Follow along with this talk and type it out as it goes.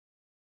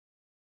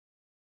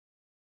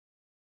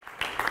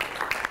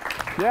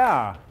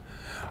Yeah.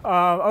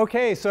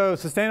 OK, so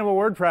sustainable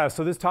WordPress.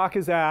 So this talk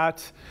is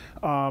at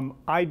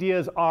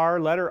ideas R,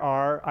 letter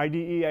R,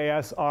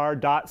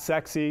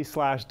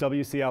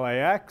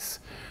 ideasr.sexy/WCLAX.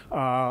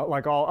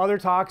 Like all other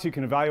talks, you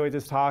can evaluate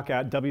this talk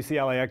at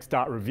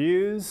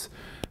WCLAX.reviews.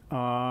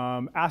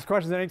 Ask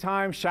questions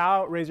anytime,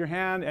 shout, raise your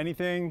hand,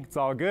 anything. It's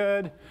all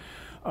good.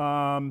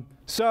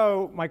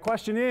 So my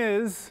question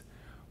is,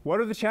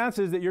 what are the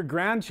chances that your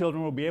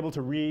grandchildren will be able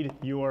to read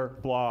your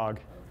blog?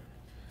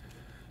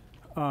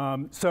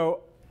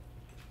 So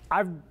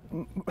I've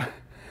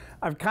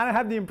kind of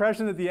had the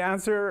impression that the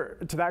answer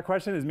to that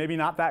question is maybe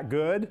not that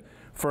good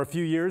for a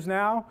few years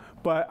now,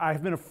 but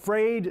I've been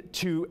afraid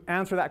to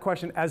answer that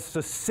question as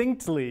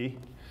succinctly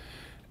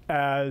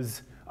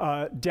as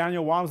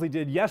Daniel Walmsley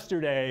did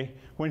yesterday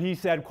when he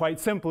said quite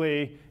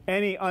simply,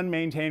 any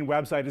unmaintained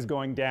website is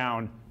going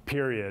down,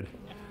 period.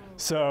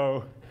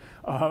 So,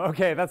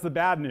 OK, that's the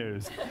bad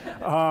news.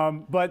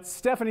 But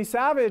Stephanie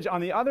Savage,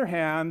 on the other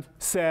hand,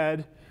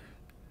 said,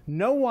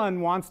 no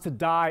one wants to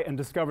die and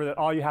discover that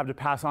all you have to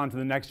pass on to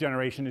the next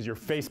generation is your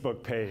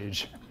Facebook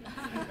page.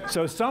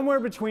 So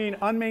somewhere between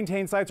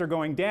unmaintained sites are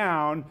going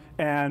down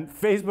and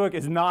Facebook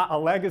is not a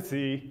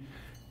legacy,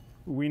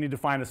 we need to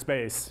find a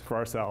space for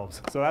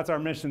ourselves. So that's our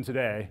mission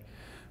today.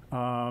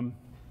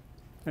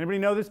 Anybody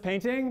know this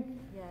painting?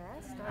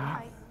 Yes.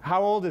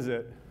 How old is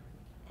it?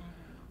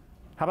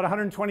 How about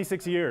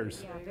 126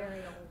 years? Yeah, very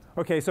old.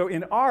 OK, so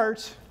in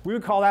art, we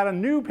would call that a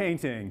new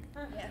painting.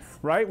 Yes.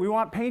 Right? We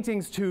want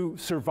paintings to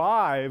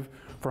survive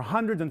for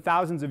hundreds and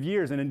thousands of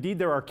years. And indeed,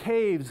 there are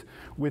caves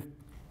with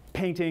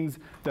paintings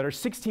that are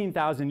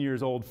 16,000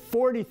 years old,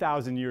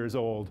 40,000 years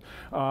old.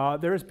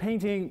 There is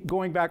painting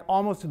going back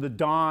almost to the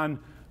dawn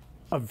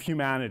of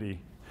humanity.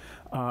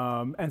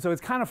 And so it's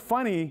kind of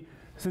funny,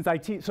 since I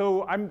teach,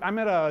 so I'm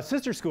at a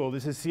sister school.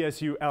 This is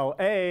CSU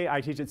LA.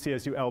 I teach at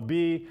CSU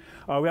LB.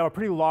 We have a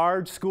pretty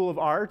large school of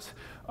art.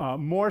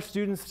 More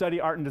students study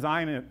art and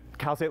design at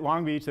Cal State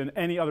Long Beach than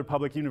any other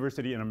public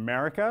university in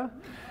America.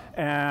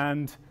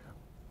 And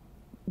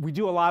we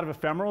do a lot of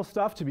ephemeral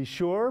stuff, to be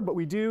sure, but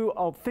we do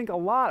think a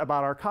lot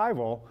about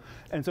archival.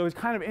 And so it's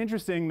kind of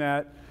interesting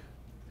that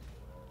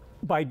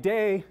by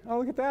day, oh,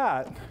 look at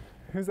that.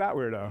 Who's that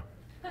weirdo?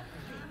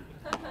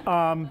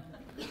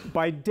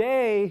 By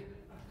day,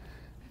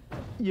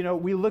 you know,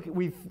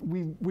 we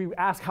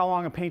ask how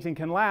long a painting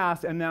can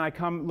last, and then I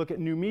come look at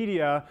new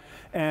media,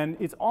 and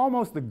it's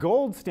almost the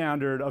gold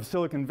standard of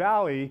Silicon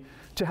Valley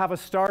to have a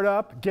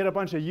startup, get a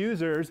bunch of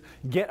users,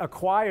 get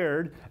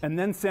acquired, and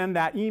then send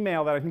that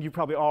email that I think you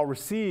probably all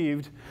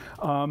received.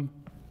 Want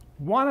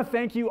to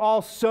thank you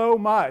all so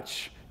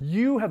much.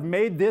 You have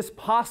made this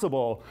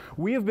possible.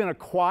 We have been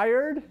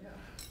acquired.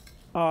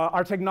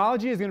 Our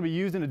technology is going to be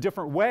used in a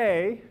different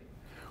way.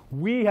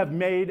 We have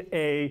made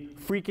a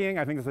freaking,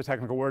 I think that's a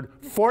technical word,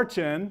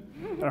 fortune,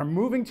 and are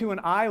moving to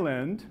an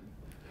island.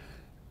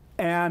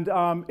 And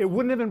it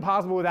wouldn't have been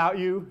possible without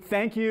you.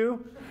 Thank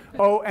you.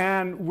 Oh,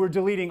 and we're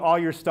deleting all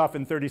your stuff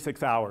in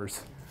 36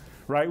 hours.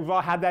 Right? We've all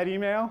had that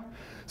email.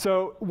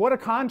 So what a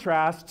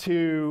contrast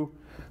to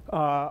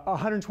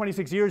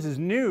 126 years is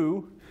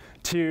new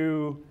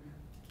to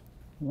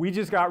we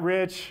just got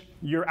rich,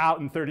 you're out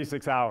in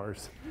 36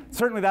 hours.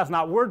 Certainly that's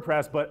not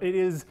WordPress, but it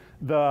is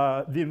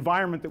the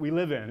environment that we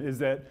live in, is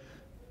that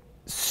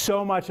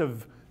so much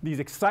of these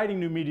exciting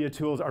new media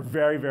tools are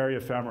very, very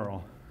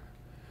ephemeral.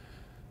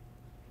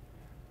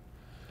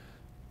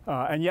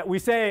 And yet we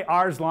say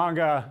ars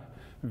longa,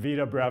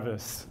 vita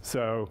brevis.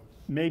 So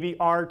maybe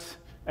art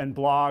and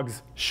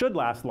blogs should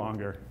last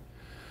longer.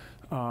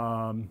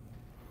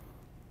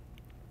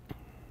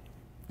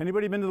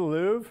 Anybody been to the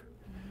Louvre?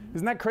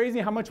 Isn't that crazy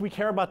how much we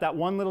care about that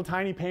one little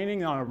tiny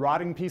painting on a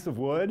rotting piece of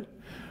wood?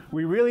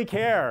 We really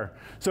care.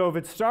 So if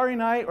it's Starry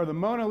Night or the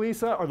Mona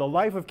Lisa or the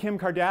life of Kim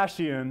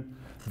Kardashian,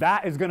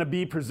 that is going to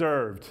be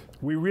preserved.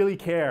 We really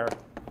care.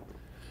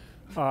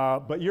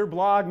 But your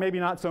blog, maybe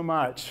not so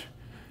much.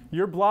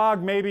 Your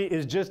blog maybe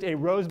is just a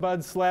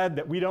rosebud sled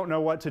that we don't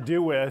know what to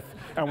do with,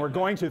 and we're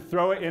going to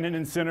throw it in an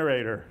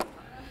incinerator.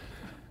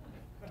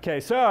 OK,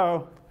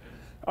 so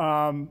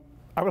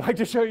I would like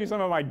to show you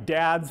some of my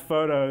dad's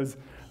photos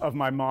of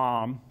my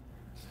mom.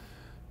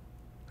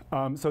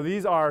 So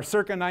these are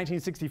circa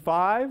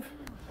 1965.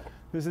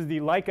 This is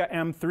the Leica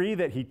M3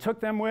 that he took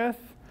them with.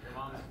 Your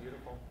mom is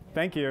beautiful.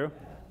 Thank you.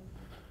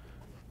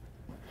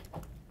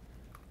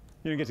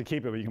 You don't get to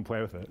keep it, but you can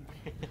play with it.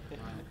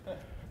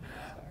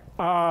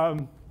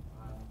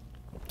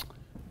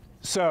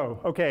 So,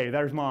 OK,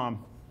 there's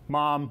mom.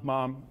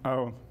 Mom.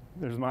 Oh,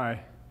 there's my.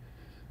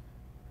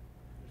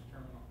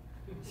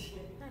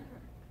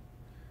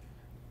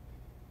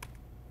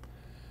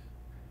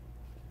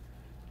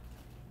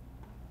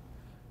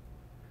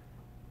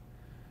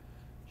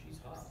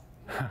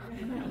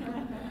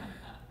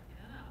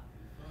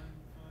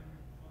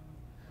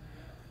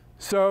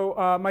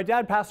 So my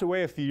dad passed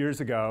away a few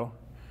years ago,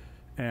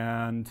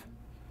 and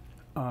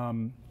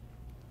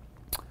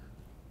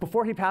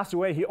before he passed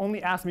away, he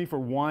only asked me for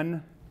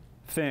one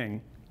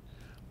thing,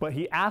 but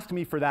he asked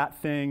me for that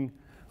thing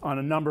on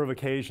a number of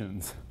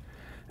occasions.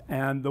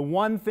 And the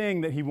one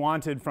thing that he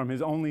wanted from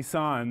his only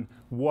son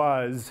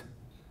was,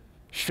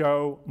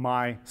 show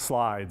my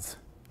slides.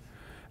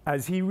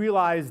 As he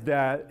realized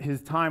that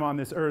his time on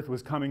this earth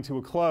was coming to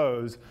a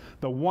close,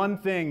 the one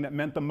thing that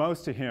meant the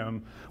most to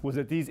him was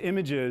that these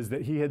images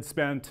that he had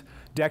spent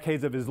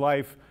decades of his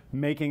life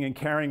making and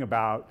caring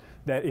about,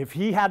 that if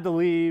he had to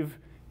leave,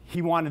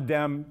 he wanted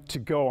them to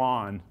go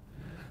on.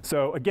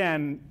 So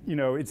again, you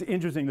know, it's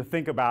interesting to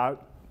think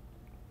about.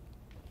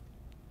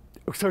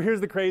 So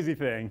here's the crazy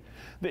thing.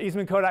 The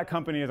Eastman Kodak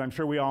Company, as I'm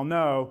sure we all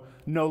know,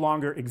 no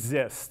longer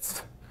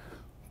exists.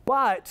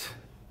 But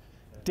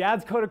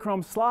Dad's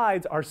Kodachrome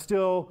slides are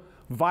still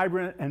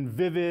vibrant and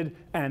vivid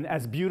and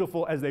as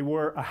beautiful as they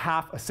were a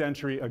half a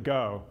century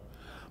ago.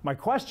 My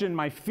question,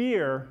 my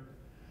fear,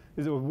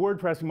 is that with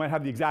WordPress we might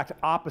have the exact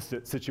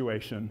opposite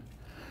situation.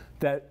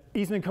 That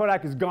Eastman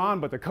Kodak is gone,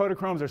 but the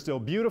Kodachromes are still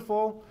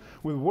beautiful.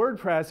 With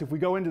WordPress, if we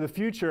go into the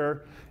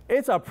future,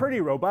 it's a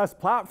pretty robust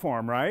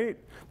platform, right?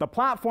 The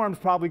platform's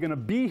probably going to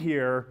be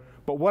here,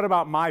 but what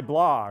about my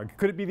blog?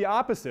 Could it be the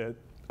opposite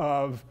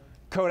of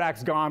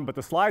Kodak's gone, but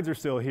the slides are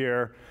still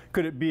here?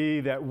 Could it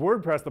be that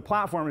WordPress, the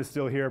platform, is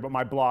still here, but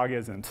my blog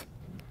isn't?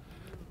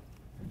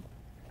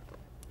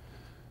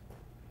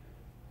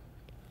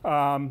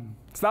 So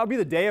that would be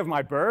the day of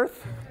my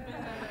birth.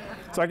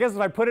 So I guess if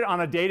I put it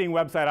on a dating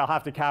website, I'll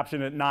have to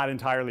caption it not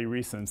entirely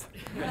recent.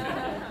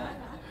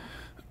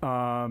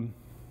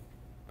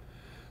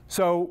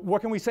 So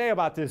what can we say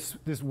about this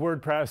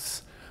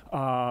WordPress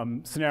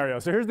scenario?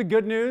 So here's the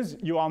good news.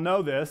 You all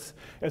know this.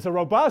 It's a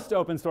robust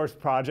open source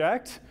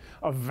project,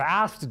 a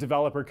vast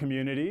developer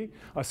community,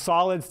 a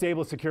solid,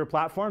 stable, secure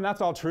platform.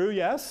 That's all true,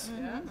 yes?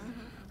 Yeah.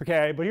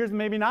 OK, but here's the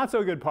maybe not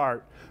so good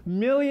part.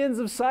 Millions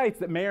of sites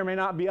that may or may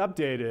not be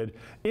updated.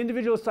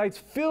 Individual sites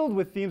filled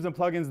with themes and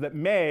plugins that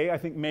may, I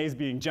think may's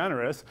being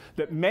generous,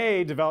 that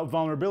may develop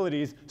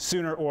vulnerabilities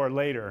sooner or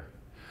later.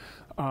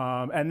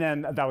 And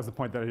then that was the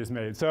point that I just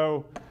made.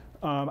 So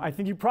I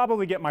think you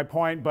probably get my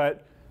point,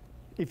 but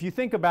if you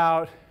think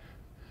about,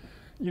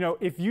 you know,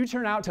 if you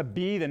turn out to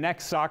be the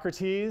next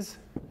Socrates,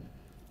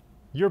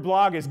 your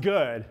blog is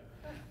good,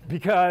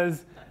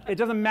 because it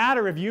doesn't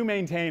matter if you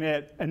maintain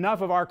it.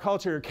 Enough of our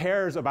culture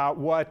cares about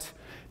what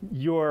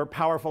your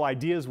powerful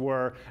ideas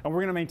were, and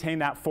we're going to maintain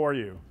that for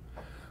you.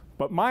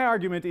 But my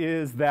argument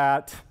is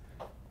that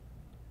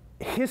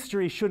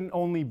history shouldn't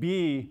only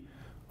be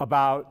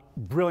about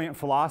brilliant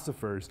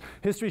philosophers.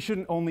 History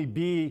shouldn't only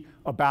be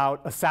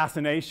about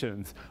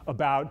assassinations,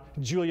 about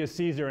Julius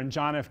Caesar and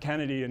John F.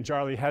 Kennedy and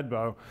Charlie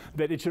Hebdo,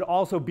 that it should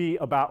also be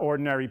about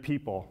ordinary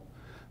people.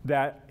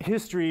 That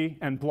history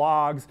and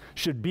blogs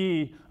should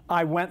be,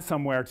 I went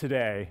somewhere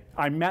today,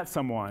 I met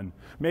someone.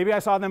 Maybe I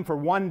saw them for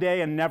one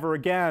day and never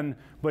again,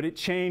 but it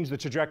changed the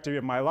trajectory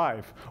of my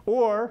life.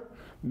 Or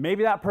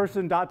maybe that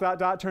person, ...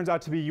 turns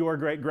out to be your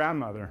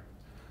great-grandmother.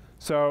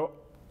 So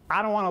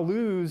I don't want to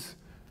lose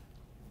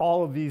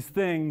all of these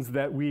things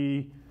that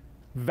we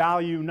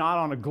value not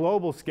on a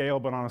global scale,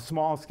 but on a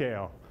small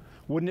scale.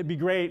 Wouldn't it be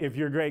great if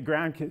your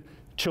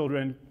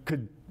great-grandchildren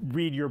could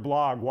read your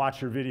blog,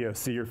 watch your videos,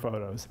 see your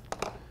photos?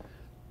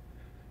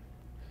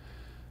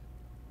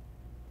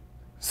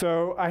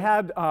 So I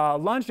had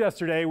lunch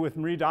yesterday with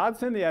Marie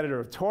Dodson, the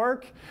editor of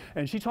Torque,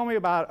 and she told me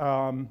about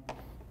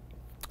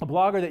a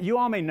blogger that you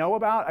all may know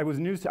about.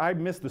 I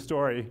missed the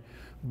story,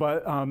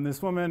 but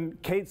this woman,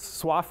 Kate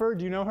Swaffer,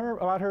 do you know her,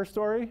 about her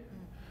story?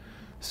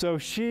 So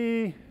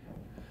she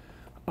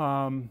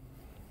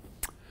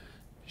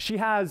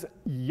has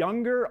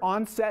younger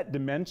onset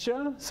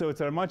dementia, so it's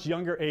at a much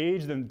younger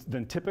age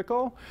than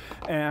typical,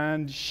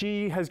 and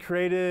she has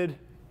created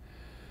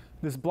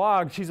this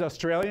blog. She's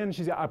Australian.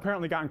 She's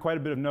apparently gotten quite a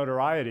bit of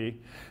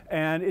notoriety.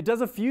 And it does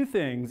a few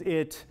things.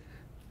 It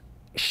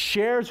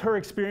shares her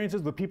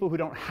experiences with people who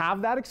don't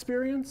have that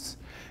experience.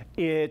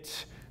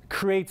 It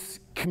creates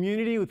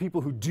community with people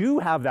who do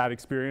have that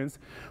experience.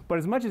 But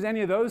as much as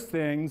any of those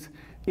things,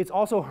 it's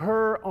also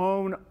her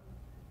own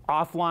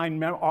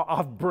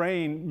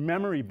off-brain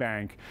memory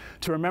bank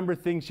to remember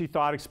things she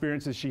thought,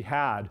 experiences she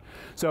had.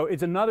 So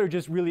it's another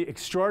just really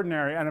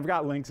extraordinary, and I've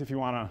got links if you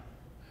want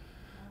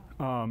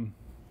to.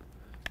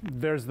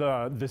 There's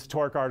this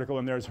Torque article,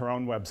 and there's her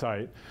own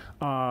website.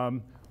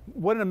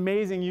 What an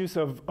amazing use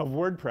of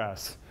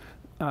WordPress.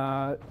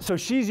 So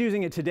she's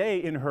using it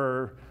today in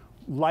her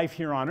life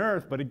here on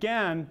Earth, but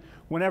again,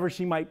 whenever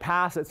she might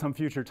pass at some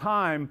future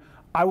time,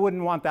 I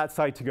wouldn't want that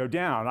site to go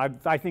down.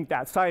 I think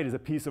that site is a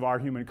piece of our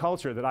human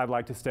culture that I'd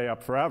like to stay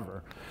up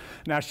forever.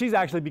 Now, she's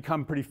actually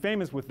become pretty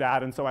famous with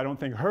that, and so I don't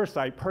think her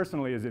site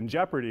personally is in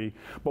jeopardy.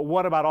 But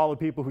what about all the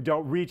people who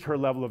don't reach her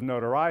level of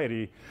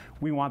notoriety?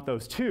 We want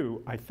those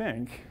too, I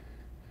think.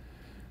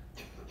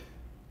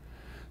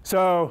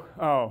 So,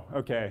 oh,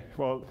 OK.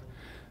 Well,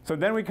 so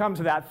then we come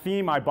to that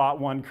theme I bought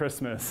one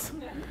Christmas.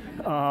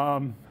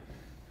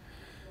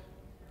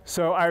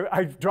 So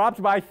I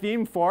dropped by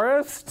Theme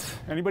Forest.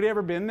 Anybody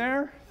ever been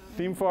there?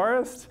 Theme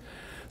Forest?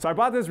 So I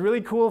bought this really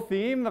cool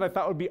theme that I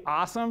thought would be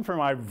awesome for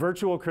my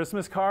virtual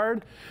Christmas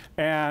card.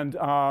 And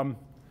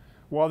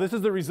Well, this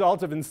is the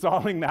result of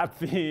installing that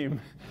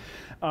theme.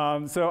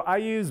 So I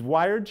use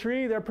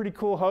WiredTree. They're a pretty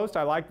cool host.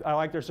 I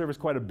like their service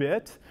quite a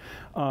bit.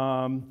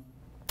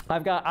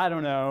 I've got, I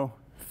don't know,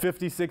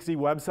 50, 60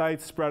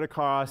 websites spread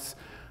across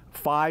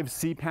 5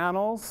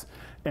 cPanels.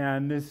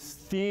 And this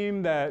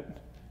theme that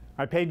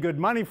I paid good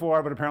money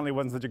for, but apparently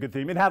wasn't such a good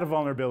theme, it had a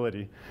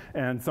vulnerability.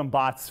 And some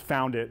bots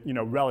found it,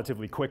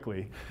 relatively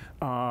quickly.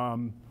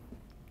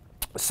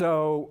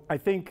 So I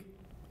think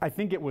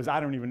it was, I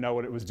don't even know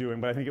what it was doing,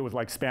 but I think it was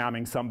like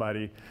spamming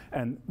somebody,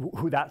 and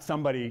who that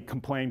somebody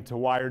complained to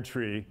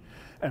WiredTree,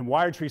 and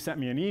WiredTree sent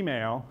me an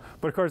email.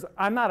 But of course,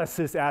 I'm not a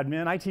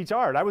sysadmin, I teach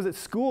art. I was at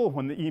school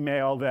when the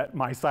email that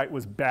my site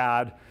was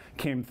bad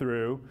came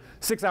through.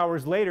 6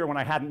 hours later, when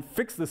I hadn't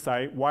fixed the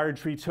site,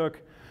 WiredTree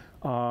took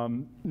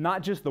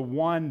not just the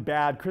one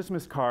bad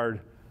Christmas card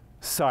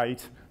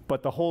site,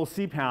 but the whole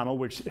cPanel,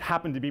 which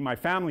happened to be my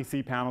family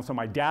cPanel. So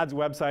my dad's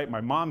website, my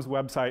mom's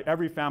website,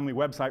 every family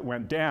website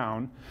went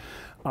down.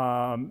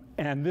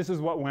 And this is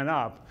what went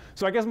up.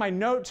 So I guess my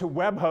note to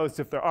web hosts,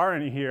 if there are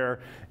any here,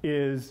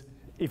 is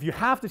if you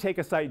have to take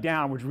a site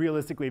down, which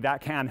realistically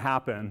that can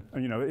happen,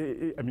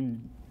 I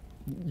mean,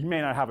 you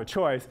may not have a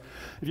choice.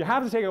 If you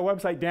have to take a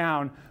website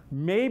down,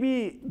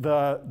 maybe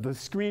the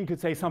screen could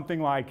say something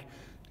like,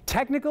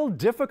 technical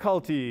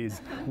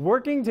difficulties,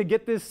 working to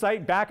get this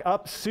site back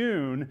up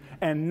soon,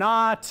 and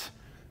not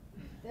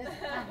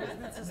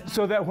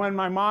so that when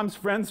my mom's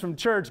friends from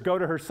church go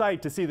to her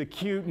site to see the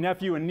cute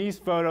nephew and niece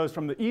photos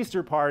from the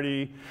Easter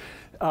party,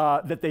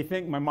 that they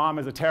think my mom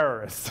is a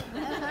terrorist.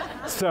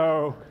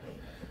 So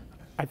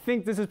I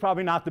think this is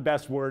probably not the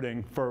best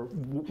wording for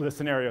the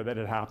scenario that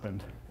had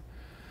happened.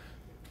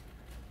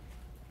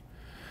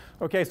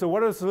 OK, so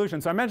what are the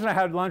solutions? So I mentioned I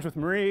had lunch with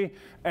Marie,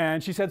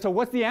 and she said, so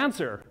what's the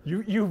answer?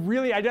 You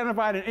really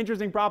identified an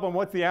interesting problem.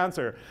 What's the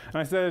answer? And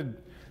I said,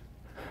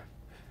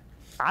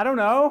 I don't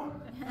know.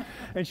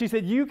 And she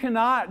said, you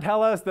cannot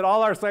tell us that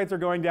all our sites are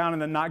going down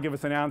and then not give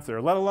us an answer,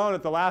 let alone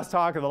at the last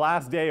talk of the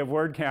last day of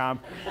WordCamp.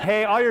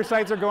 Hey, all your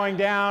sites are going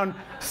down.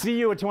 See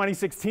you at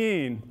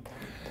 2016.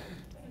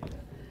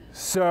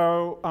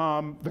 So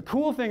the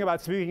cool thing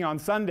about speaking on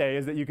Sunday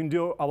is that you can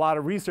do a lot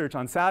of research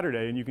on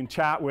Saturday, and you can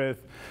chat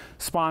with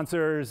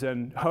sponsors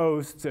and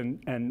hosts and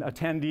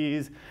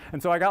attendees.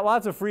 And so I got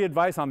lots of free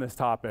advice on this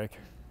topic.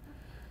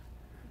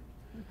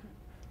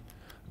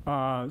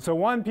 So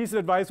one piece of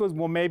advice was,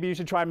 well, maybe you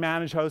should try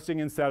managed hosting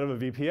instead of a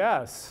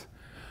VPS.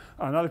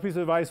 Another piece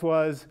of advice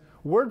was,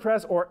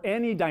 WordPress or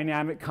any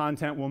dynamic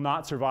content will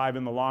not survive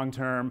in the long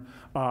term.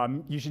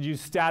 You should use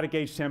static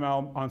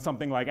HTML on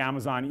something like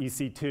Amazon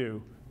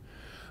EC2.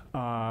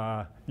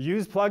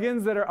 Use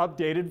plugins that are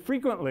updated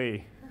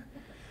frequently.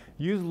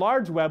 Use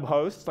large web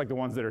hosts, like the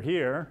ones that are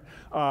here,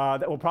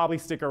 that will probably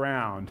stick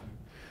around.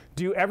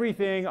 Do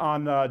everything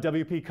on the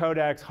WP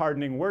Codex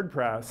hardening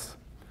WordPress.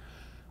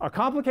 A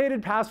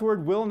complicated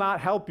password will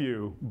not help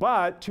you,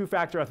 but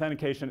two-factor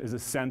authentication is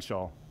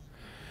essential.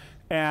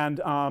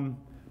 And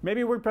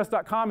maybe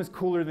WordPress.com is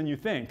cooler than you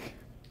think.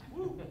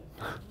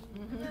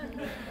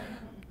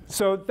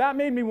 So that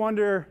made me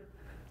wonder,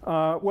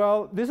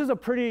 well, this is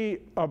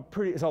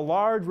it's a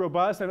large,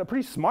 robust, and a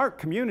pretty smart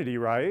community,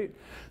 right?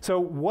 So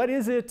what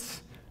is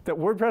it that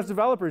WordPress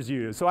developers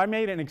use? So I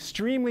made an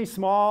extremely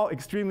small,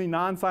 extremely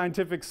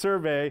non-scientific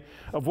survey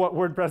of what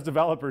WordPress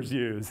developers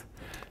use.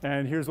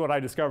 And here's what I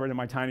discovered in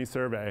my tiny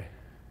survey.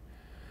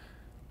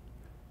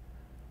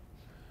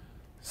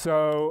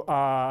 So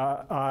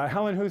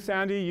Helen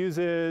Husandy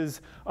uses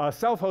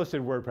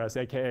self-hosted WordPress,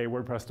 aka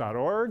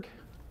WordPress.org.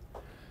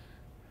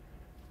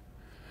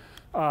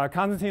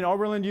 Konstantin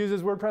Oberlin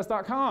uses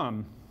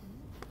WordPress.com.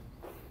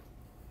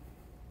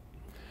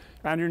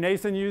 Andrew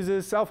Nason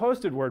uses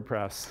self-hosted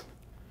WordPress.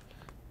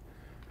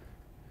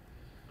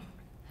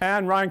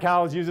 And Ryan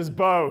Cowles uses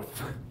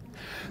both.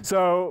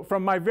 So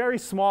from my very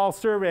small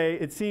survey,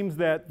 it seems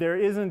that there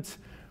isn't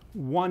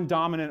one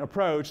dominant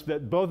approach,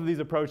 that both of these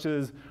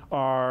approaches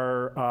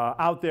are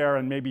out there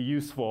and maybe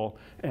useful.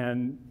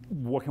 And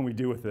what can we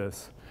do with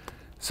this?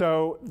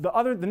 So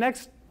the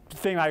next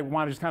thing I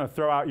want to just kind of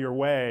throw out your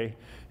way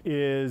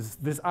is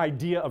this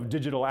idea of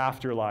digital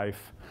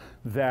afterlife,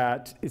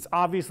 that it's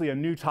obviously a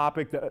new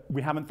topic that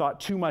we haven't thought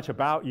too much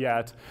about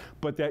yet,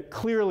 but that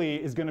clearly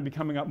is going to be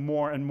coming up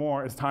more and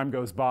more as time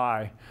goes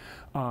by.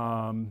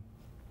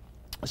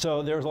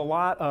 So there's a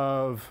lot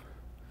of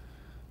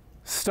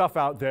stuff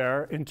out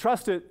there.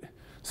 Entrusted,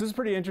 so this is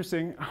pretty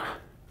interesting.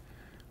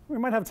 We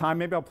might have time.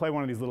 Maybe I'll play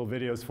one of these little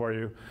videos for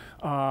you.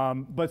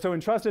 But so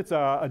Entrusted's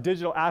a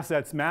digital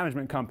assets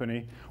management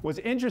company. What's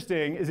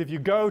interesting is if you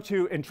go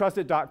to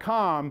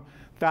entrusted.com,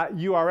 that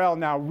URL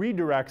now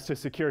redirects to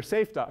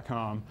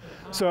securesafe.com.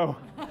 So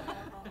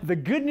the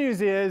good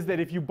news is that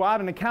if you bought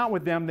an account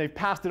with them, they've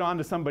passed it on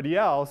to somebody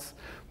else.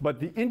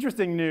 But the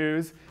interesting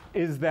news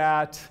is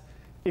that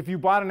if you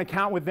bought an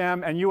account with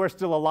them and you are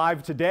still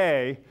alive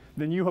today,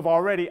 then you have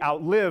already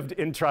outlived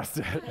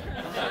Entrusted.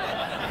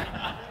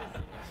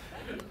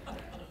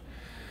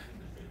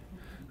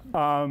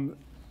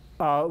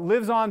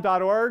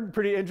 Liveson.org,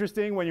 pretty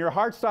interesting. When your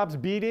heart stops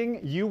beating,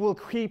 you will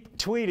keep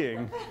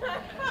tweeting.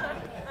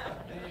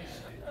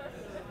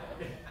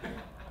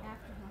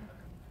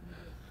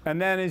 And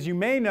then, as you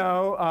may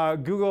know,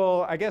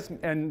 Google, I guess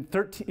in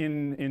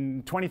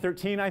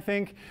 2013, I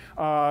think,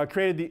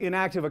 created the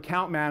inactive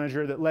account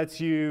manager that lets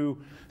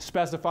you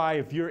specify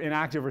if you're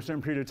inactive for a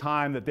certain period of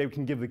time that they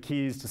can give the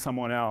keys to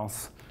someone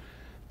else.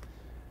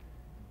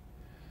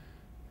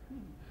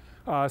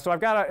 So I've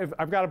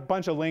got a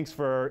bunch of links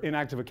for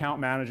inactive account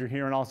manager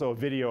here and also a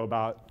video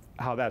about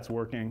how that's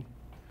working.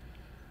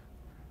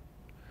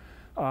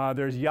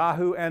 There's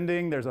Yahoo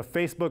ending. There's a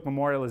Facebook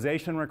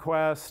memorialization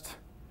request.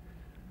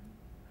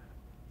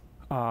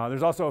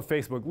 There's also a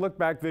Facebook look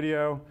back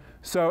video.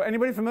 So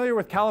anybody familiar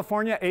with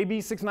California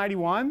AB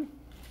 691?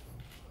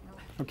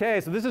 OK,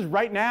 so this is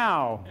right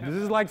now. This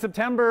is like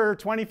September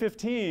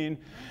 2015.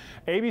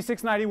 AB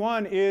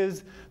 691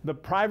 is the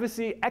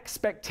Privacy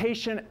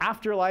Expectation,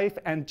 Afterlife,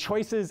 and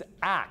Choices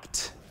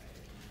Act.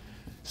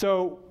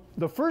 So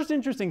the first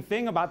interesting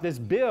thing about this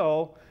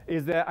bill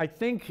is that I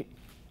think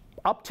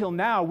up till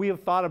now we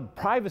have thought of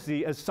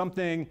privacy as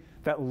something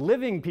that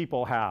living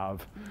people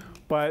have.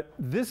 But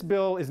this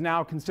bill is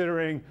now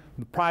considering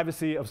the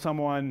privacy of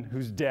someone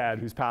who's dead,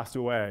 who's passed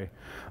away.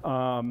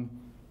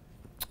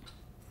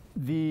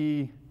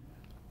 The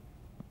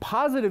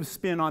positive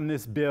spin on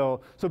this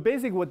bill, so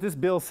basically what this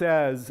bill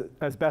says,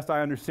 as best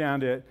I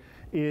understand it,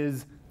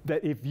 is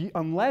that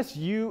unless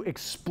you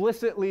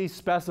explicitly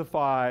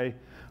specify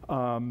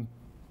an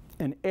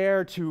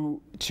heir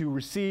to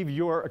receive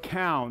your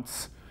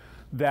accounts,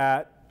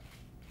 that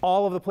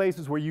all of the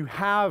places where you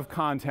have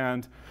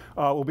content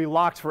will be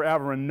locked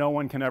forever and no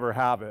one can ever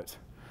have it.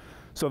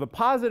 So the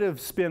positive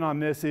spin on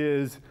this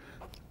is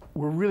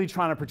we're really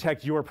trying to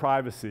protect your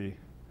privacy.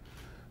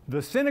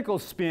 The cynical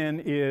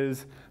spin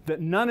is that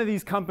none of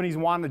these companies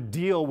want to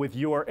deal with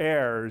your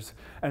heirs,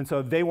 and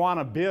so they want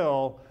a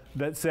bill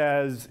that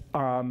says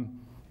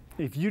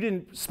if you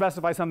didn't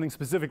specify something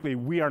specifically,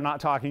 we are not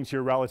talking to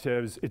your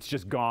relatives, it's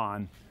just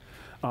gone.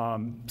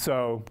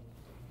 So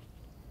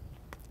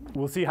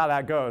we'll see how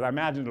that goes. I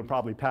imagine it'll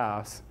probably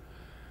pass.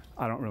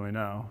 I don't really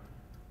know.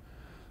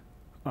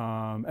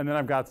 And then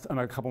I've got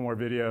a couple more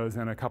videos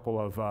and a couple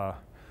of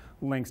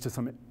links to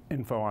some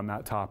info on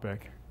that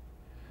topic.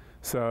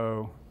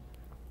 So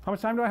how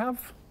much time do I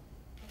have?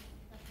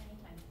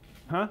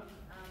 Huh?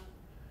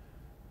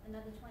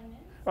 Another 20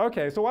 minutes.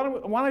 OK, so why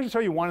don't I just show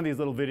you one of these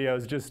little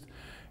videos? Just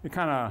it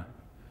kind of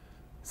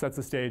sets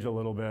the stage a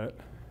little bit.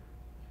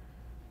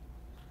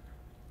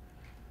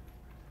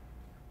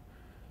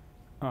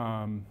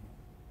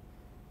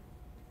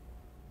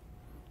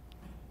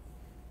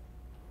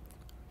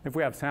 If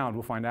we have sound,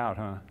 we'll find out,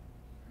 huh?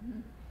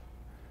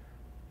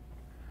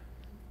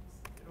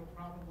 It'll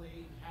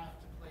probably have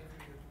to play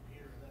through your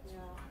computer. That's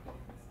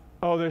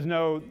Oh, there's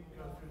no. go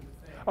through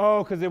the thing.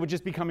 Oh, because it would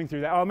just be coming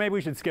through that. Oh, maybe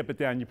we should skip it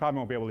then. You probably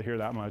won't be able to hear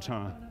that much,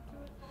 huh?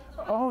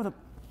 Oh,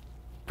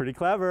 pretty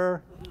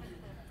clever.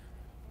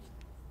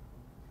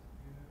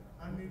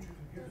 Unmute your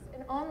computer.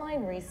 An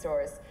online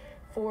resource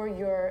for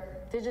your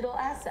digital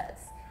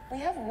assets. We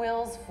have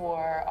wills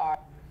for our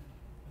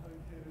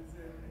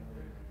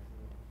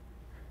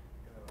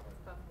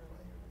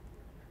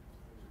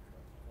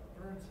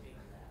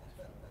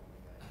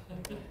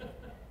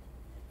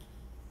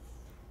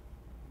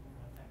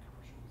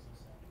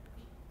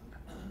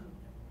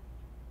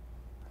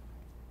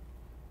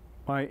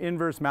My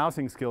inverse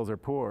mousing skills are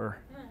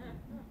poor.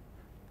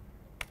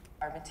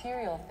 our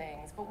material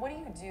things, but what do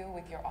you do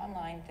with your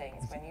online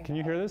things when you Can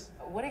you hear this?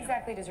 What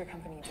exactly does your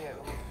company do?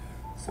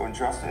 So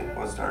Entrusted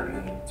was started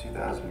in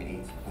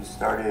 2008. We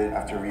started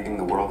after reading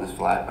The World is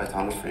Flat by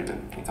Thomas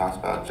Friedman. He talks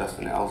about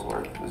Justin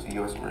Ellsworth, who was a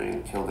U.S.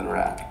 Marine killed in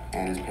Iraq,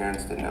 and his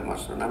parents didn't have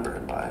much to remember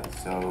him by,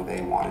 so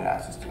they wanted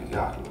access to his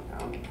Yahoo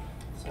account.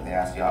 So they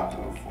asked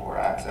Yahoo for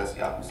access.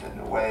 Yahoo said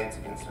no way, it's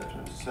against their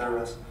terms of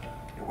service.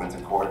 It went to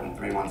court, and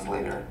 3 months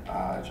later,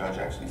 a judge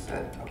actually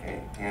said,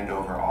 okay, hand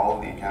over all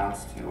of the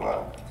accounts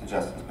to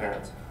Justin's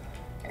parents.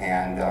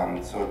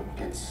 And so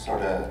it's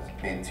sort of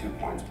made 2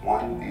 points.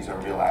 One, these are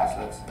real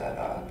assets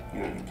that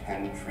you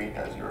can treat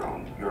as your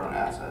own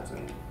assets,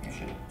 and you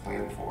should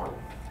plan for.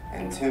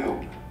 And two,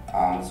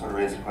 sort of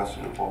raised the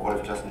question of, well, what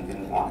if Justin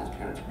didn't want his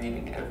parents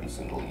reading every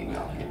single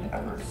email he had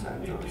ever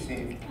sent or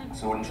received?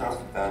 So what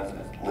Entrusted does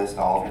is list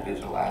all of your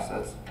digital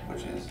assets,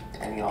 which is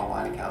any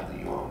online account that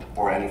you own,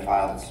 or any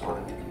file that's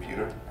stored on your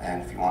computer.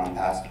 And if you want them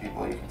passed to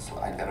people, you can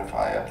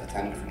identify up to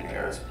 10 different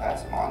heirs to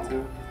pass them on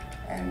to.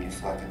 And you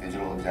select a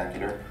digital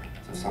executor,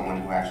 so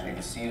someone who actually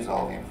receives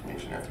all the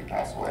information after you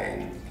pass away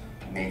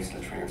and makes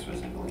the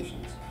transfers and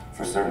deletions.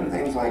 For certain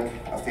things like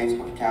a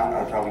Facebook account,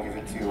 I'd probably give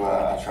it to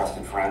a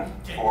trusted friend.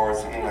 For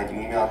something like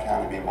an email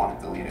account, I may want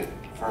it deleted.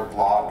 For a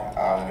blog that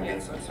I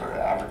get some sort of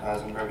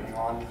advertising revenue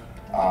on,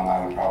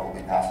 I would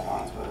probably pass it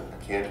on to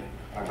a kid.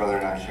 My brother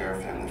and I share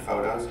family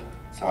photos,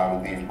 so I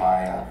would leave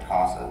my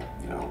Picasa,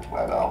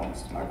 web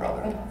albums to my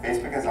brother.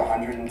 Facebook has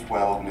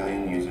 112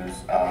 million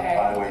users.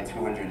 By the way,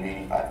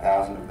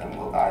 285,000 of them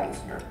will die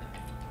this year.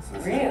 So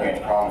this is a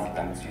huge problem for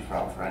them. It's a huge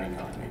problem for any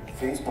company.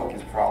 Facebook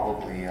is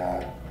probably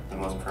the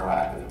most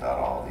proactive about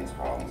all of these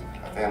problems.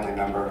 A family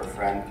member or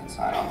friend can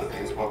sign on to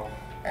Facebook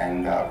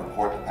and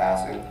report the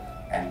passing,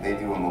 and they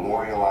do a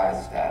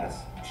memorialized status,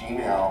 which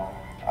Gmail,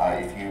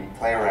 if you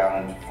play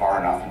around far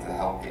enough into the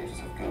help pages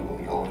of Google,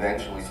 you'll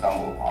eventually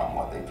stumble upon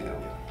what they do.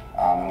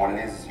 And what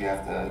it is you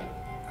have to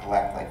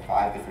collect like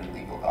 5 different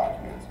legal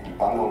documents, and you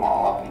bundle them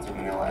all up into a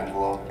manila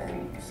envelope,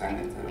 and you send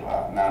it to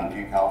Mountain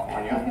View,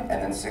 California,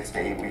 and then 6 to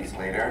 8 weeks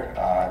later,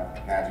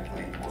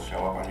 magically it will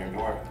show up on your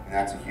door. And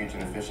that's a huge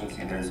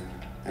inefficiency.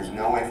 There's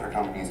no way for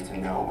companies to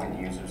know when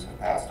users have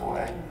passed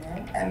away.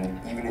 And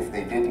even if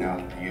they did know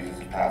that the users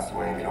have passed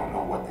away, they don't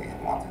know what they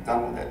had wanted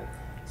done with it.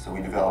 So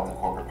we developed a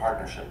corporate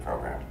partnership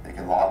program. They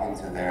can log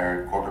into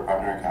their corporate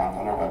partner account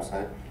on our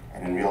website,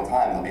 and in real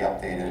time they'll be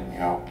updated,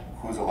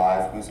 who's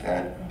alive, who's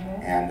dead,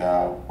 and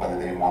whether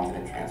they wanted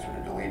it transferred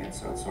or deleted.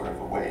 So it's sort of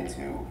a way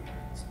to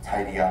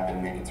tidy up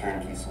and make a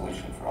turnkey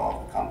solution for all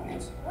of the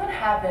companies. What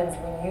happens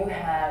when you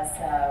have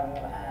some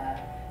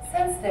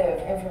sensitive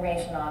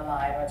information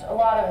online, which a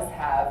lot of us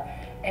have,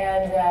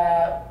 and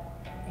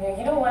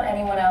you don't want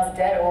anyone else,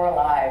 dead or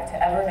alive,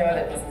 to ever know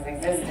that this has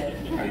existed?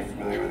 Are you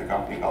familiar with a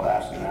company called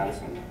Ashley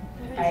Madison?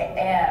 I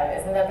am.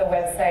 Isn't that the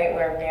website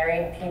where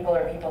married people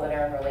or people that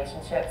are in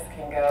relationships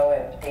can go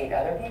and date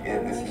other people? Yeah,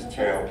 this is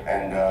true.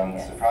 And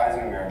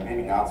surprising, or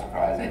maybe not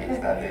surprising, is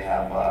that they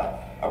have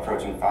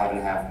approaching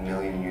 5.5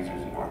 million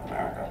users in North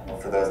America.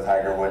 For those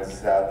Tiger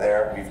Woods out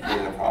there, we've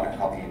created a product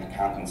called the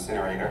Account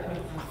Incinerator.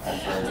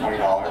 And for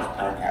 $20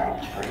 per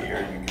account per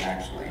year, you can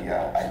actually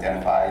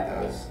identify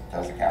those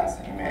accounts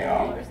that you may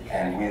own.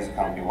 And we as a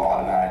company will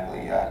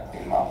automatically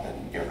clean them up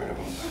and get rid of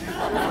them.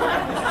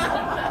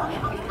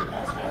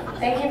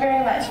 Thank you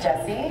very much,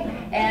 Jesse.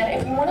 And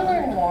if you want to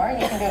learn more,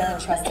 you can go to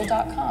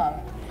untrusted.com.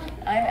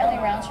 I'm Ellie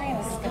Roundtree, and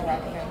this has been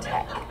Rocket Room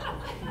Tech.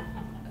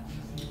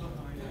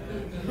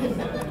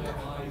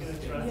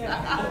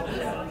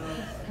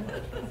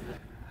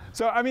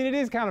 So, I mean, it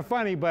is kind of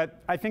funny,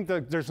 but I think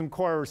that there's some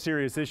core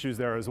serious issues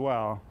there as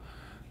well.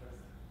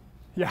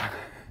 Yeah.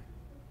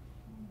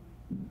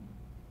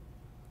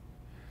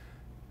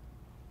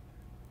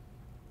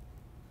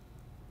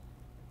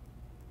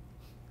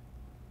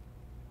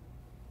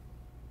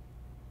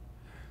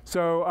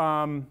 So,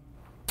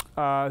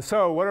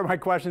 so what are my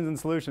questions and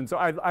solutions? So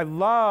I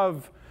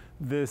love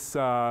this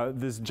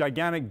this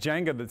gigantic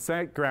Jenga that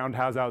SiteGround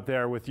has out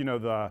there with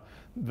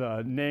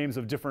the names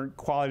of different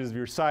qualities of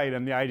your site,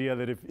 and the idea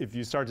that if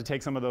you start to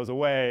take some of those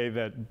away,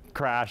 that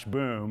crash,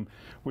 boom,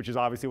 which is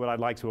obviously what I'd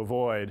like to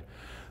avoid.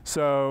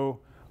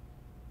 So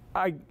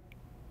I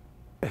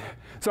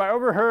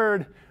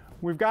overheard,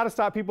 we've got to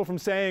stop people from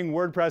saying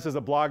WordPress is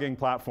a blogging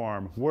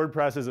platform.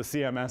 WordPress is a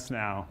CMS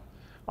now.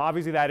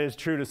 Obviously, that is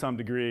true to some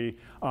degree,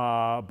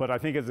 but I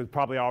think it's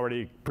probably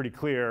already pretty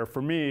clear.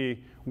 For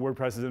me,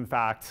 WordPress is, in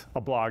fact,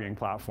 a blogging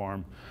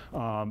platform.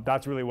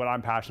 That's really what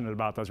I'm passionate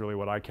about. That's really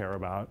what I care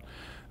about.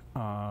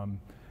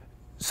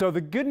 So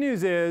the good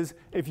news is,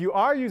 if you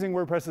are using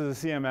WordPress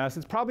as a CMS,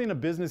 it's probably in a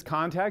business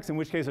context, in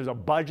which case there's a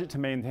budget to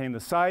maintain the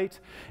site.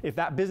 If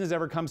that business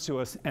ever comes to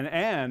an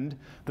end,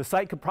 the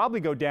site could probably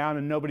go down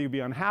and nobody would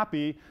be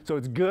unhappy. So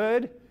it's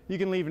good. You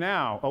can leave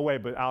now. Oh,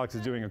 wait, but Alex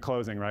is doing a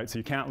closing, right? So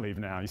you can't leave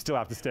now. You still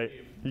have to stay.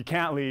 You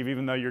can't leave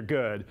even though you're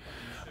good.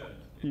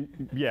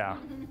 Yeah.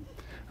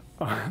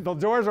 The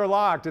doors are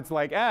locked. It's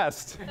like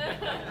est.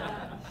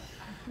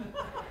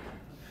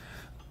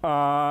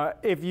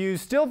 If you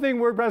still think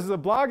WordPress is a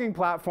blogging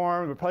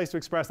platform, a place to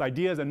express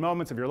ideas and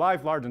moments of your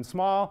life, large and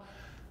small,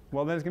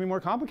 well, then it's going to be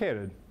more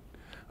complicated.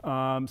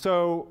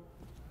 So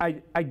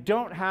I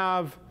don't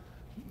have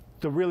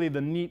really the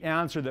neat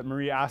answer that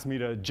Marie asked me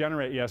to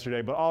generate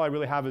yesterday, but all I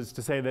really have is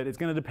to say that it's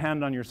going to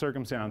depend on your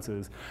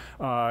circumstances.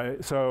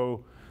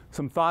 So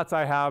some thoughts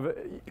I have,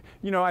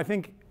 I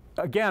think,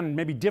 again,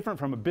 maybe different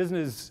from a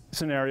business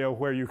scenario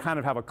where you kind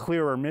of have a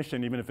clearer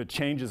mission, even if it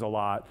changes a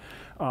lot.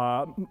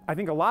 I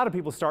think a lot of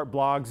people start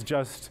blogs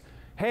just,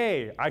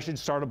 hey, I should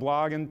start a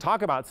blog and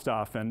talk about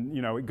stuff, and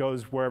it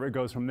goes wherever it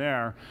goes from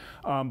there.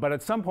 But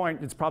at some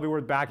point, it's probably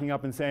worth backing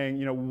up and saying,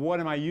 what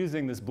am I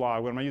using this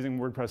blog? What am I using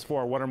WordPress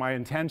for? What are my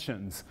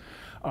intentions?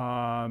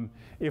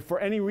 If for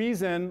any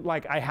reason,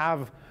 like I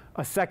have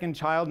a second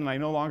child and I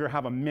no longer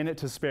have a minute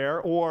to spare,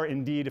 or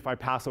indeed if I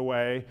pass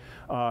away,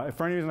 if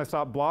for any reason I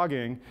stop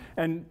blogging,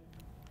 and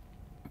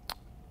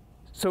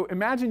so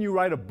imagine you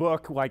write a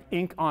book like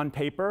ink on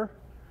paper.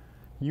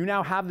 You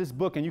now have this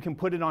book and you can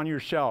put it on your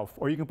shelf,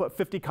 or you can put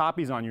 50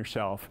 copies on your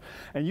shelf.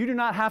 And you do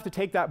not have to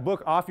take that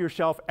book off your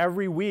shelf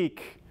every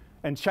week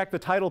and check the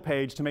title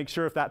page to make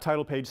sure if that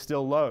title page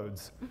still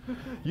loads.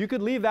 You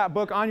could leave that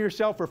book on your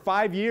shelf for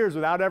 5 years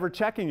without ever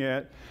checking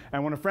it,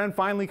 and when a friend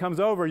finally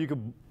comes over, you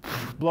could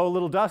blow a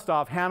little dust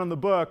off, hand them the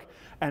book,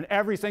 and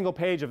every single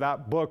page of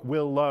that book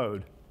will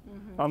load,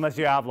 unless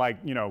you have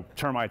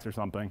termites or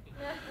something.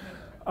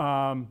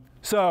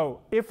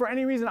 So if for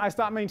any reason I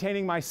stop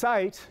maintaining my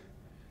site,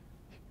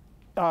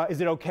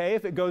 is it OK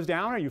if it goes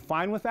down? Are you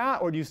fine with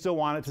that? Or do you still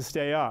want it to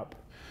stay up?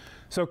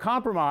 So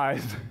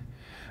compromise.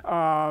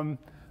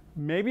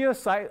 Maybe a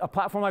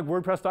platform like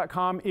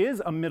WordPress.com is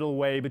a middle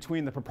way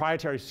between the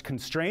proprietary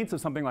constraints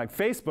of something like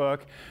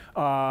Facebook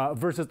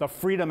versus the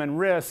freedom and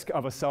risk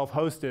of a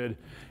self-hosted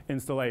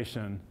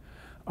installation.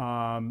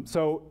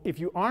 So if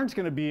you aren't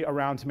going to be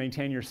around to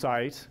maintain your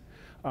site,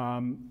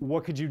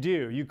 what could you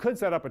do? You could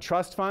set up a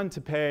trust fund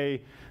to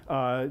pay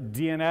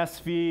DNS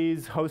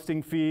fees,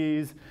 hosting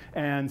fees,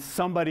 and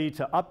somebody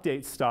to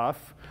update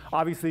stuff.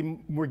 Obviously,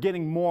 we're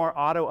getting more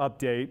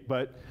auto-update,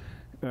 but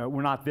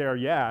we're not there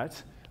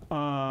yet.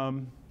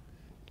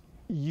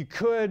 You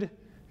could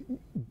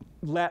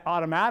let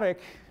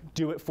Automatic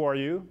do it for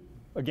you.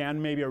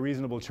 Again, maybe a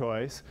reasonable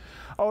choice.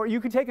 Or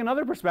you could take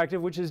another perspective,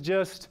 which is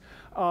just,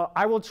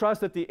 I will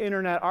trust that the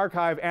Internet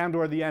Archive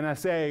and/or the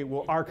NSA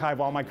will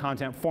archive all my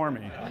content for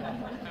me.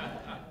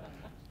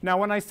 Now,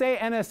 when I say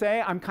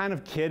NSA, I'm kind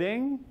of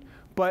kidding,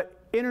 but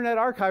Internet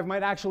Archive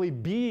might actually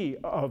be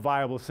a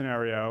viable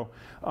scenario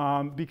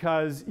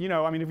because,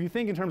 I mean, if you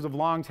think in terms of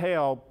long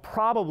tail,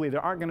 probably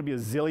there aren't going to be a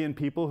zillion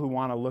people who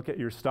want to look at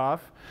your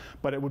stuff,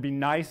 but it would be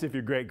nice if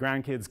your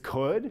great-grandkids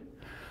could,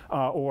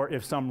 or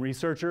if some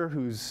researcher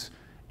who's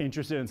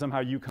interested in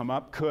somehow you come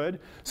up could.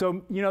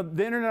 So,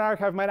 the Internet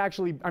Archive might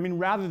actually, I mean,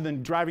 rather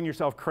than driving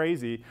yourself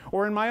crazy,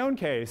 or in my own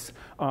case,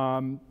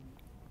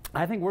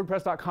 I think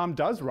WordPress.com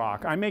does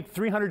rock. I make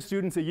 300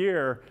 students a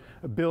year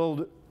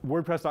build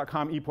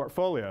WordPress.com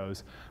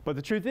e-portfolios. But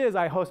the truth is,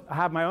 I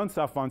have my own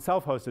stuff on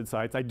self-hosted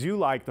sites. I do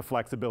like the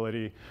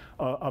flexibility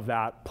of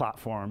that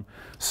platform.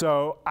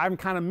 So I'm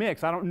kind of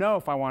mixed. I don't know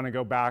if I want to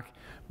go back.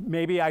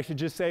 Maybe I should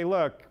just say,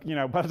 look,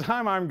 by the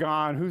time I'm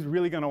gone, who's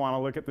really going to want to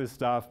look at this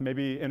stuff?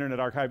 Maybe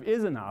Internet Archive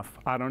is enough.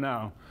 I don't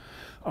know.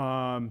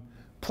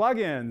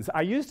 Plugins.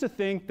 I used to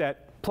think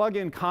that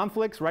plugin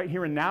conflicts right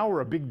here and now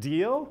were a big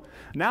deal.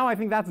 Now I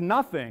think that's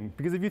nothing.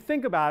 Because if you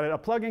think about it, a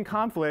plugin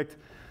conflict,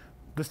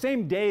 the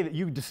same day that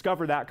you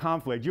discover that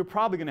conflict, you're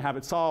probably going to have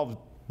it solved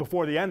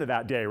before the end of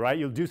that day, right?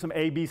 You'll do some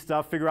A/B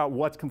stuff, figure out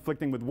what's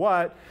conflicting with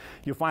what.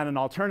 You'll find an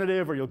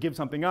alternative, or you'll give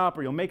something up,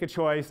 or you'll make a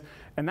choice,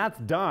 and that's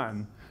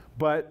done.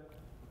 But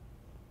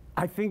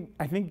I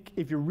think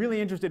if you're really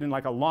interested in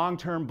like a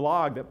long-term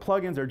blog, that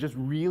plugins are just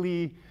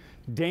really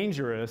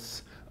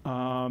dangerous.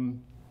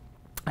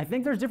 I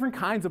think there's different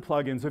kinds of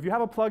plugins. So if you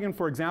have a plugin,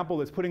 for example,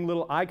 that's putting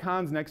little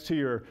icons next to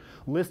your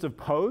list of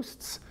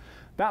posts,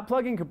 that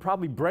plugin could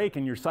probably break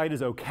and your site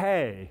is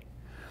OK.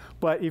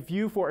 But if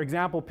you, for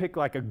example, pick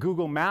like a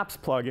Google Maps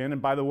plugin,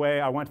 and by the way,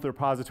 I went to the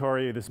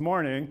repository this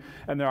morning,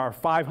 and there are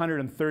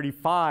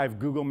 535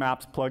 Google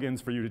Maps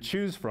plugins for you to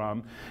choose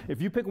from.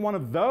 If you pick one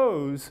of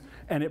those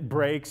and it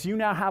breaks, you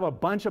now have a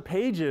bunch of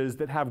pages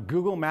that have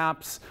Google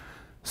Maps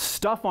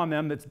stuff on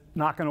them that's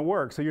not going to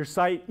work. So your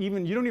site, you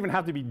don't even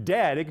have to be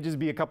dead. It could just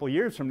be a couple of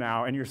years from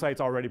now, and your site's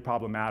already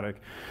problematic.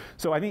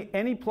 So I think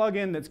any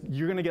plugin that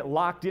you're going to get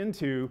locked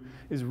into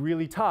is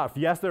really tough.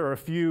 Yes, there are a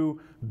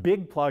few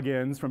big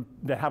plugins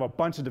that have a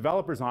bunch of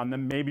developers on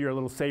them. Maybe you're a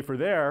little safer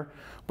there.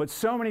 But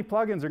so many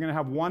plugins are going to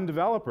have one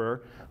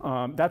developer.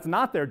 That's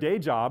not their day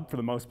job for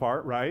the most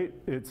part, right?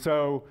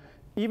 So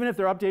even if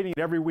they're updating it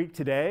every week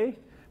today,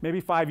 maybe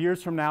 5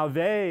 years from now,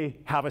 they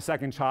have a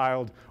second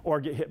child,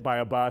 or get hit by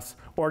a bus,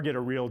 or get a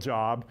real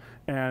job.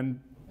 And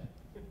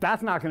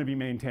that's not going to be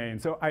maintained.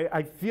 So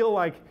I feel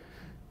like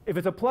if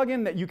it's a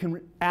plugin that you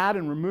can add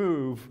and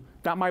remove,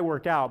 that might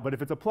work out. But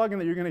if it's a plugin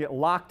that you're going to get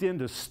locked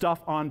into stuff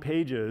on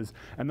pages,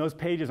 and those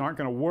pages aren't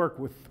going to work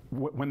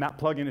when that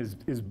plugin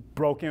is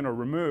broken or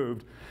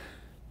removed,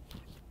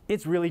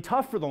 it's really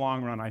tough for the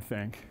long run, I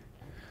think.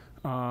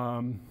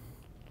 And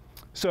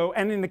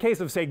in the case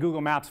of, say,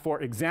 Google Maps,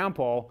 for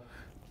example,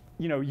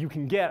 you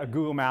can get a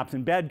Google Maps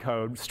embed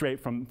code straight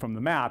from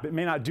the map. It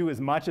may not do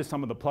as much as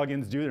some of the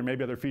plugins do. There may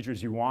be other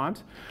features you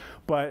want.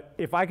 But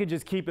if I could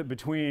just keep it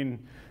between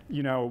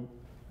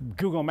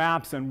Google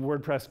Maps and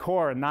WordPress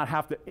core and not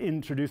have to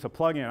introduce a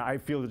plugin, I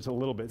feel it's a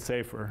little bit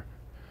safer.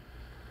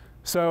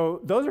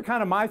 So those are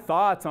kind of my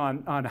thoughts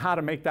on how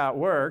to make that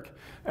work.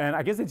 And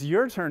I guess it's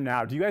your turn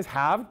now. Do you guys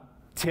have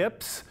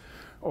tips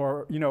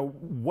or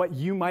what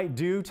you might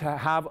do to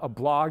have a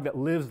blog that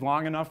lives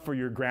long enough for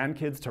your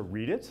grandkids to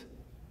read it?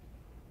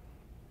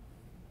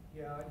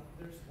 Yeah,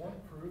 there's one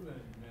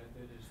proven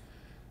method is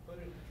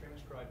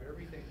transcribe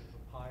everything to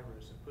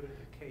papyrus and put it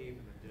in a cave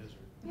in the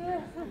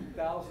desert.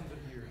 Thousands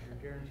of years,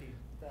 you're guaranteed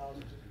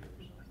thousands of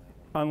years.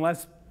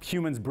 Unless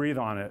humans breathe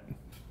on it.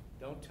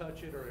 Don't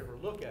touch it or ever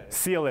look at it.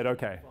 Seal it,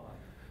 OK.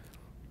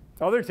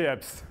 Other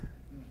tips?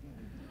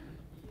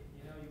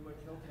 You were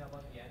joking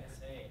about the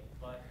NSA,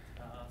 but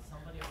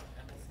somebody on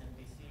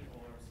MSNBC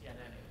or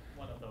CNN,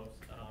 one of those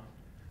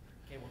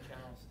cable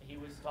channels, he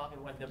was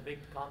talking when the big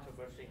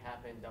controversy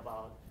happened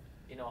about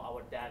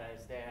our data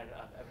is there,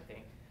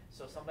 everything.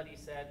 So somebody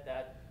said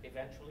that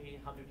eventually,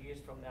 100 years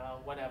from now,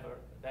 whenever,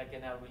 they're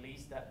going to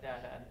release that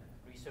data and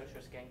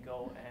researchers can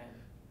go and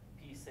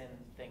piece in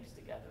things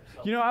together.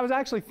 So I was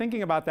actually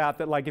thinking about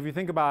that like if you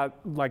think about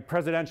like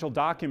presidential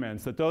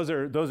documents, that those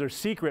are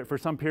secret for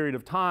some period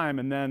of time,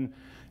 and then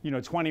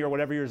 20 or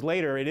whatever years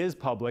later, it is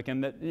public,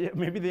 and that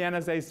maybe the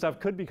NSA stuff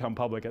could become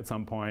public at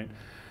some point.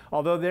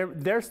 Although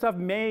their stuff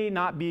may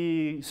not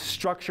be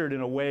structured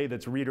in a way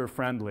that's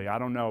reader-friendly. I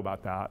don't know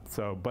about that.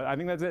 But I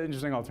think that's an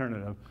interesting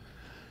alternative.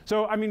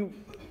 So, I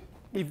mean,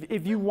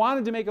 if you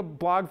wanted to make a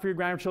blog for your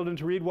grandchildren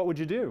to read, what would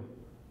you do?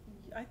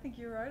 I think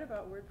you're right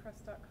about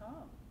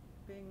WordPress.com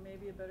being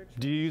maybe a better choice.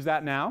 Do you use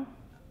that now?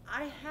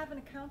 I have an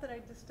account that I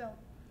just don't,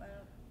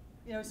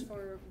 you know, it's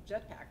for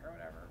Jetpack or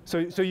whatever.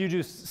 So you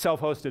just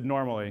self-hosted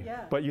normally?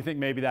 Yeah. But you think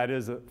maybe that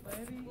is a...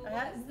 Maybe.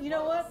 You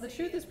know what? The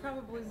truth is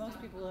probably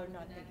most people are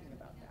not thinking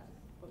about that,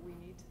 but we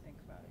need to think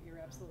about it. You're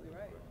absolutely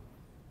right.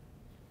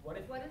 What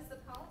is the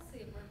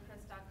policy of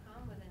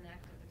WordPress.com with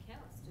inactive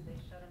accounts? Do they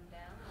shut them down?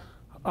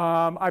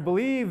 I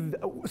believe,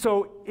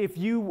 so if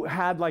you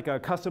had like a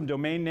custom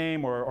domain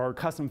name or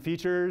custom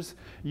features,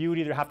 you would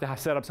either have to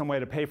set up some way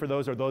to pay for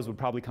those, or those would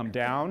probably come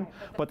down.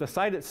 But the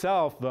site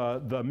itself,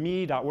 the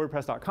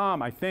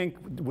me.wordpress.com, I think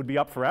would be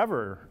up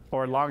forever,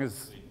 or as long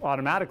as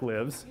Automatic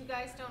lives. You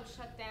guys don't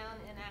shut down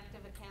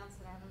inactive accounts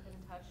that haven't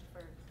been touched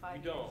for 5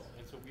 years? We don't,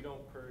 and so we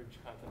don't purge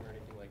content or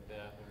anything like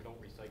that, and we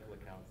don't recycle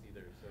accounts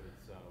either. So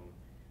it's,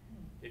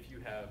 if you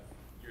have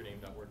your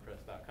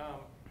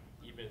name.wordpress.com,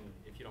 even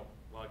if you don't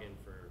log in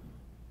for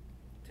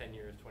 10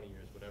 years, 20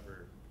 years,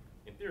 whatever,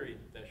 in theory,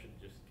 that should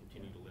just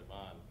continue to live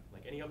on.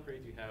 Like any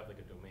upgrades you have, like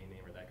a domain name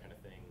or that kind of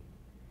thing,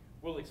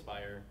 will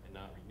expire and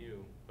not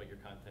renew, but your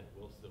content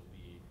will still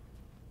be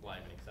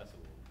live and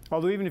accessible.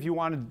 Although even if you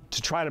wanted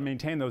to try to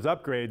maintain those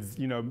upgrades,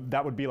 you know,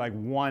 that would be like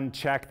one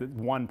check that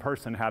one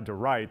person had to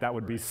write. That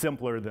would be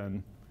simpler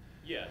than...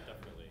 Yeah, definitely.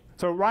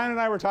 So Ryan and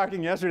I were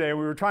talking yesterday, and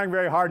we were trying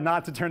very hard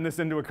not to turn this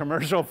into a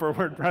commercial for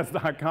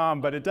WordPress.com,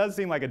 but it does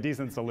seem like a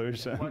decent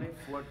solution. What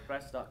if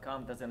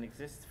WordPress.com doesn't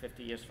exist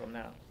 50 years from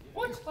now?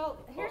 Well,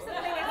 here's the thing.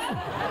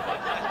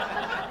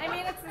 I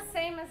mean, it's the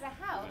same as a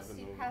house.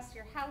 You pass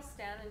your house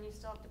down and you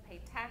still have to pay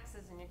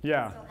taxes, and your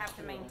kids still have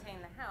to maintain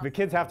the house. The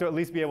kids have to at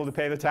least be able to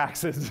pay the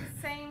taxes.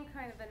 Same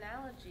kind of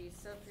analogy.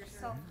 So if you're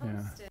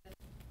self-hosted,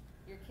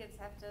 your kids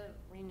have to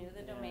renew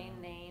the domain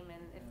name, and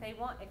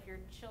if your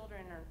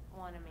children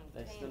want to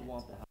maintain it. They still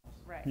want the house.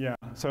 Right. Yeah.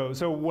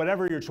 So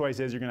whatever your choice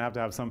is, you're going to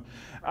have some.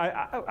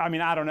 I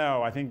mean, I don't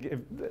know. I think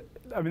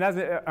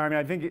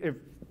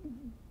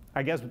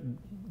I guess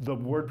the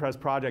WordPress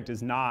project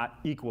is not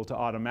equal to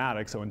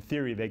Automatic, so in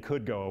theory they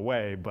could go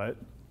away, but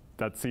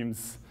that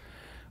seems,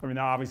 I mean,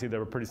 obviously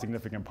they're a pretty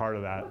significant part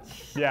of that.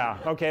 Yeah,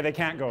 okay, they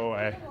can't go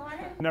away.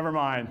 Never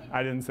mind,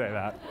 I didn't say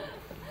that.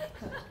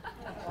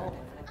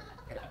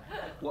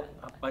 Well,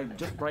 I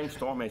just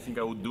brainstorm. I think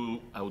I would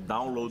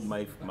download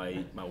my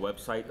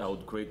website. I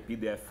would create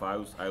PDF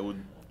files. I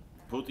would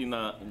put in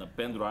a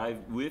pen drive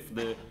with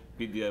the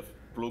PDF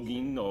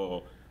plugin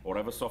or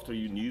whatever software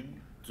you need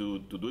to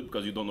do it,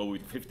 because you don't know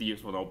if 50 years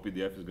from now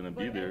PDF is going to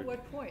be there. At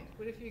what point?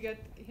 What if you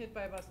get hit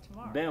by a bus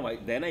tomorrow?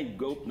 Then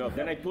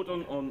I put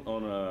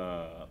on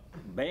a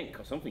bank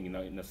or something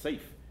in a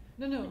safe.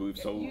 No.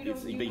 So you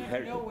it's don't they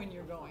know when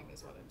you're going,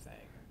 is what I'm saying.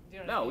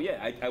 No,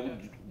 yeah, I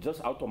would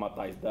just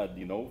automatize that,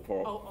 you know,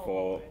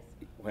 for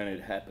when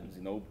it happens,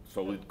 you know,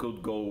 so it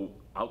could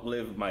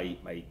outlive my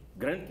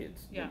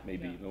grandkids,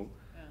 maybe, you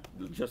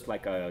know, just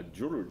like a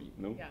jewelry,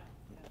 you know. Yeah.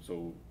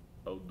 So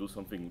I'll do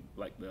something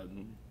like that.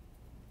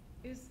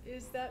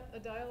 Is that a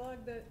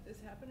dialogue that is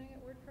happening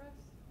at WordPress?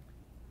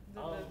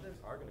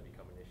 Are going to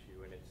become an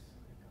issue, and it's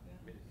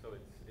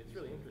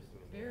really interesting.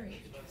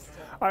 Very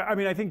interesting. I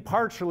mean, I think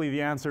partially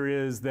the answer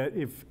is that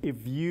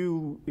if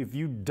you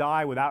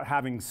die without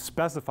having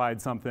specified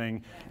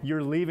something,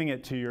 you're leaving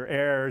it to your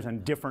heirs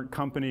and different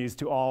companies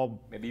to all.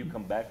 Maybe you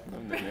come back, you know,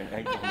 in the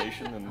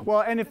incarnation. And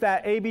well, and if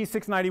that AB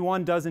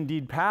 691 does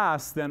indeed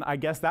pass, then I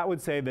guess that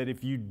would say that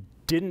if you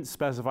didn't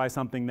specify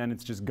something, then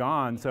it's just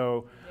gone.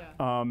 So.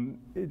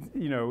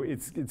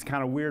 It's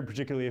kind of weird,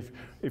 particularly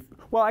if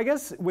well, I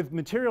guess with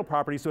material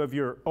property, so if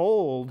you're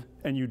old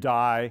and you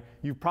die,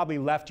 you've probably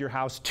left your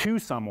house to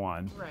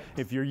someone. Right.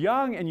 If you're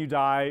young and you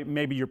die,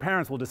 maybe your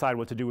parents will decide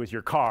what to do with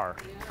your car.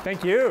 Yeah.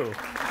 Thank you.